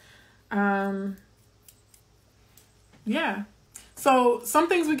general. Yeah. So some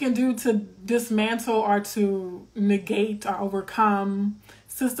things we can do to dismantle or to negate or overcome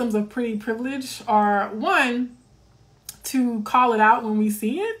systems of pretty privilege are, one, to call it out when we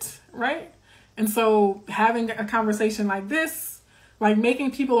see it, right? And so having a conversation like this, like making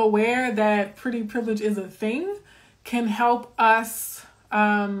people aware that pretty privilege is a thing, can help us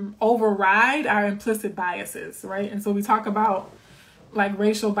override our implicit biases, right? And so we talk about like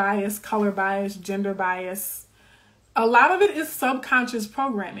racial bias, color bias, gender bias. A lot of it is subconscious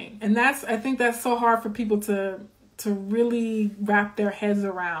programming. And I think that's so hard for people to really wrap their heads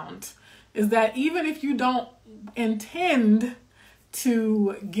around, is that even if you don't intend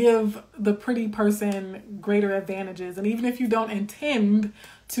to give the pretty person greater advantages, and even if you don't intend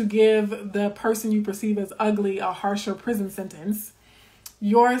to give the person you perceive as ugly a harsher prison sentence,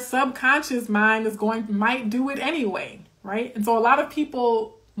 your subconscious mind might do it anyway, right? And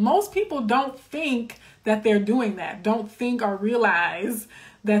so most people don't think that they're doing that, don't think or realize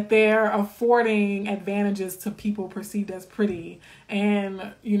that they're affording advantages to people perceived as pretty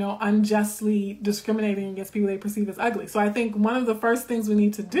and, you know, unjustly discriminating against people they perceive as ugly. So I think one of the first things we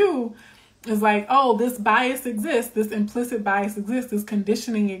need to do is like, oh, this bias exists, this implicit bias exists, this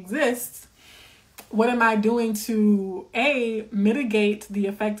conditioning exists. What am I doing to, A, mitigate the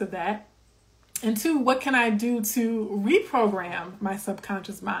effect of that? And two, what can I do to reprogram my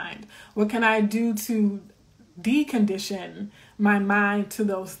subconscious mind? What can I do to decondition my mind to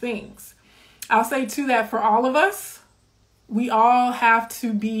those things? I'll say too that for all of us, we all have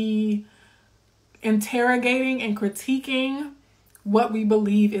to be interrogating and critiquing what we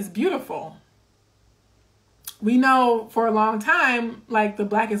believe is beautiful. We know for a long time, like the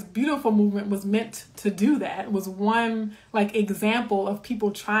Black is Beautiful movement was meant to do that. It was one like example of people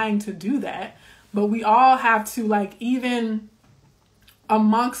trying to do that. But we all have to, like, even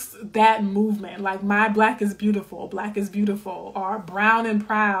amongst that movement, like my Black is beautiful, or brown and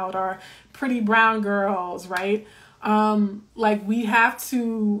proud, or pretty brown girls, right? Like we have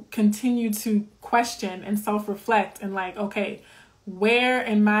to continue to question and self-reflect and like, okay, where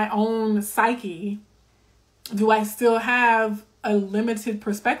in my own psyche do I still have a limited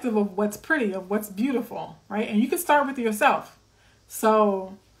perspective of what's pretty, of what's beautiful, right? And you can start with yourself.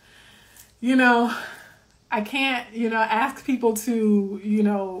 So, you know, I can't, ask people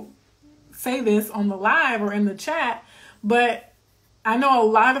to, say this on the live or in the chat, but I know a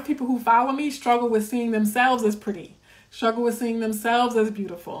lot of people who follow me struggle with seeing themselves as pretty, struggle with seeing themselves as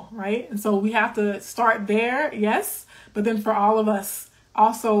beautiful, right? And so we have to start there, yes, but then for all of us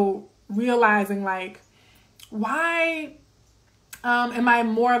also realizing like, why am I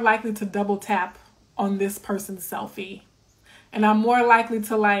more likely to double tap on this person's selfie? And I'm more likely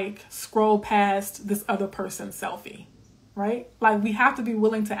to like scroll past this other person's selfie, right? Like we have to be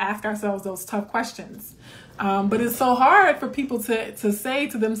willing to ask ourselves those tough questions. But it's so hard for people to say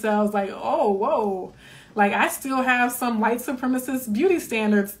to themselves like, oh, whoa, like I still have some white supremacist beauty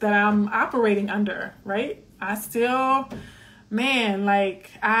standards that I'm operating under, right? I still, man, like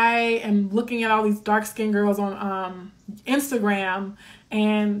I am looking at all these dark-skinned girls on Instagram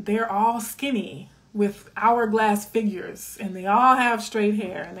and they're all skinny with hourglass figures and they all have straight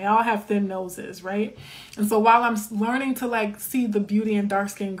hair and they all have thin noses, right? And so while I'm learning to like see the beauty in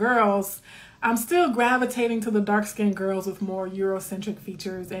dark-skinned girls, I'm still gravitating to the dark-skinned girls with more Eurocentric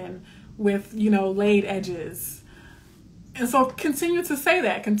features and with, you know, laid edges. And so continue to say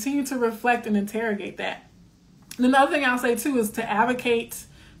that, continue to reflect and interrogate that. And another thing I'll say too is to advocate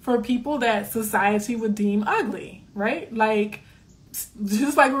for people that society would deem ugly, right? Like,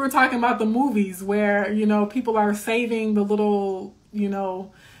 just like we were talking about the movies where, you know, people are saving the little, you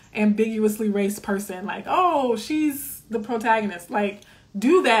know, ambiguously raced person, like, oh, she's the protagonist. Like,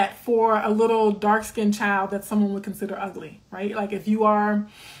 do that for a little dark-skinned child that someone would consider ugly, right? Like, if you are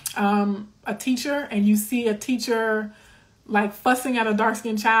a teacher and you see a teacher like fussing at a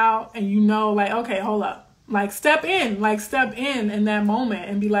dark-skinned child, and you know, like, okay, hold up, like step in that moment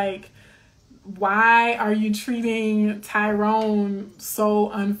and be like, why are you treating Tyrone so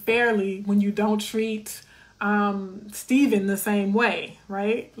unfairly when you don't treat Stephen the same way,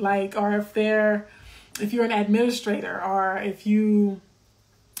 right? Like, or if you're an administrator, or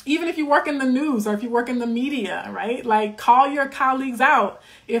even if you work in the news, or if you work in the media, right? Like, call your colleagues out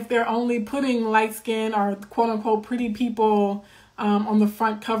if they're only putting light skin or quote unquote pretty people on the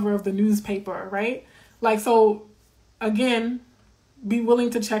front cover of the newspaper, right? Like, so again, be willing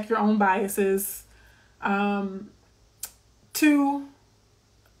to check your own biases. 2,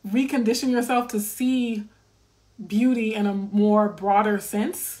 recondition yourself to see beauty in a more broader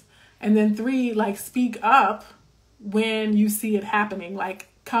sense. And then 3, like, speak up when you see it happening. Like,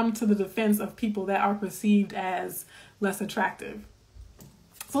 come to the defense of people that are perceived as less attractive.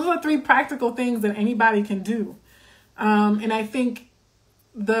 So those are 3 practical things that anybody can do. And I think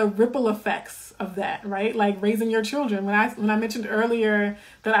the ripple effects of that, right? Like raising your children. When I mentioned earlier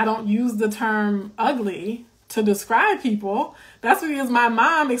that I don't use the term ugly to describe people, that's because my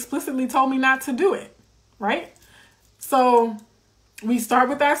mom explicitly told me not to do it, right? So we start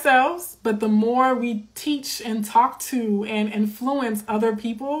with ourselves, but the more we teach and talk to and influence other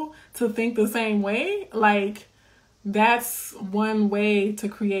people to think the same way, like, that's one way to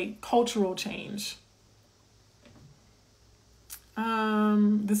create cultural change.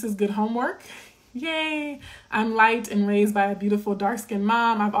 This is good homework. Yay. I'm light and raised by a beautiful dark-skinned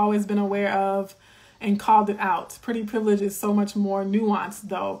mom I've always been aware of and called it out. Pretty privilege is so much more nuanced,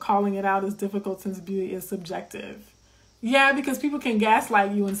 though. Calling it out is difficult since beauty is subjective. Yeah, because people can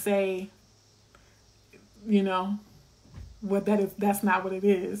gaslight you and say, you know, what that is, that's not what it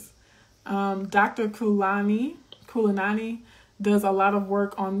is. Dr. Kulanani does a lot of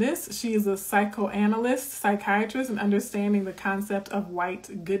work on this. She is a psychoanalyst, psychiatrist, and understanding the concept of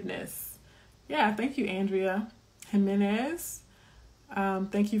white goodness. Yeah, thank you, Andrea Jimenez.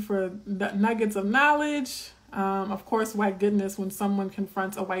 Thank you for the nuggets of knowledge. Of course, white goodness, when someone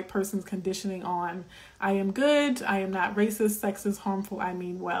confronts a white person's conditioning on, I am good, I am not racist, sexist, harmful, I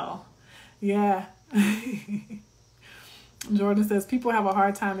mean well. Yeah. Jordan says, people have a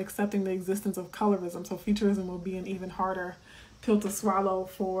hard time accepting the existence of colorism, so Featurism will be an even harder pill to swallow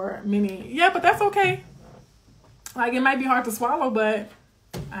for many. Yeah, but that's okay. Like, it might be hard to swallow, but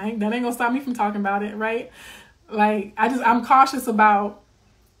that ain't gonna stop me from talking about it, right? Like, I'm cautious about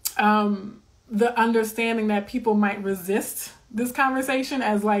the understanding that people might resist this conversation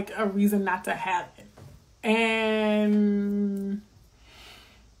as like a reason not to have it. And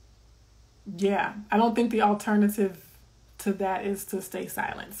yeah, I don't think the alternative to that is to stay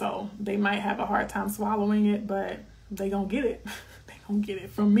silent. So they might have a hard time swallowing it, but they gonna get it. They gonna get it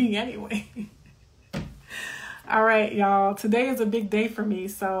from me anyway. All right, y'all. Today is a big day for me,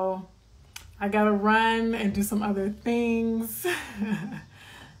 so I gotta run and do some other things.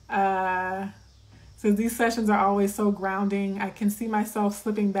 So these sessions are always so grounding. I can see myself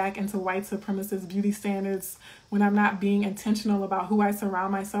slipping back into white supremacist beauty standards when I'm not being intentional about who I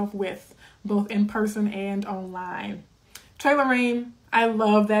surround myself with, both in person and online. Trey Lorraine, I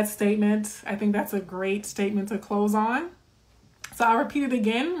love that statement. I think that's a great statement to close on. So I'll repeat it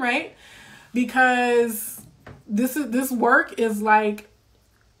again, right? Because this work is like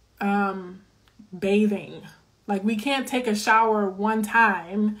bathing. Like, we can't take a shower one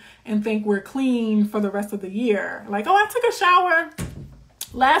time and think we're clean for the rest of the year. Like, oh, I took a shower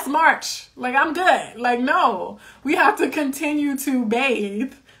last March. Like, I'm good. Like, no, we have to continue to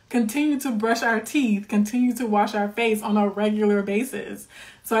bathe, continue to brush our teeth, continue to wash our face on a regular basis.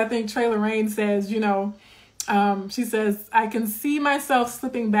 So I think Trey Lorraine says, you know, she says, I can see myself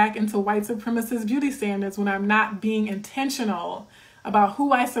slipping back into white supremacist beauty standards when I'm not being intentional about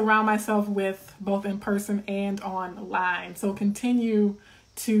who I surround myself with, both in person and online. So continue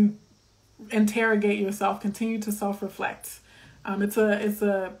to interrogate yourself, continue to self-reflect. It's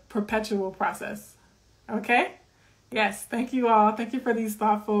a perpetual process. Okay? Yes, thank you all. Thank you for these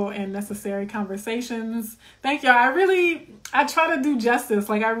thoughtful and necessary conversations. Thank y'all. I try to do justice.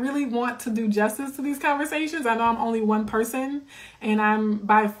 Like, I really want to do justice to these conversations. I know I'm only one person, and I'm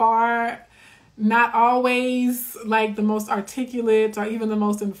by far not always like the most articulate or even the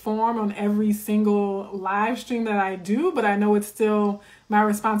most informed on every single live stream that I do, but I know it's still my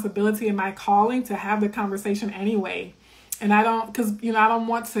responsibility and my calling to have the conversation anyway. And I don't, because, I don't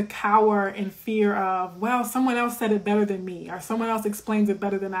want to cower in fear of, well, someone else said it better than me, or someone else explains it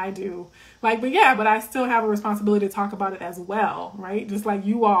better than I do. Like, but I still have a responsibility to talk about it as well, right? Just like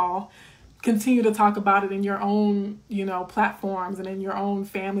you all continue to talk about it in your own, platforms and in your own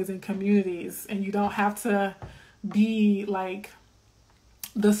families and communities. And you don't have to be like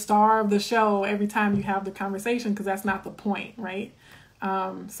the star of the show every time you have the conversation, because that's not the point, right?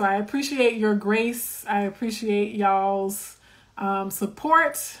 So I appreciate your grace. I appreciate y'all's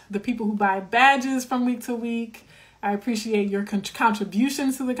support, the people who buy badges from week to week. I appreciate your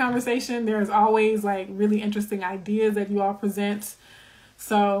contributions to the conversation. There's always like really interesting ideas that you all present.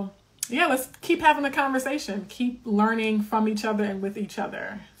 So let's keep having a conversation. Keep learning from each other and with each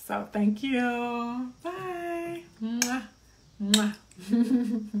other. So thank you. Bye. Mwah. Mwah.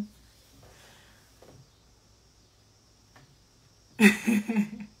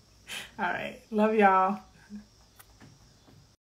 All right. Love y'all.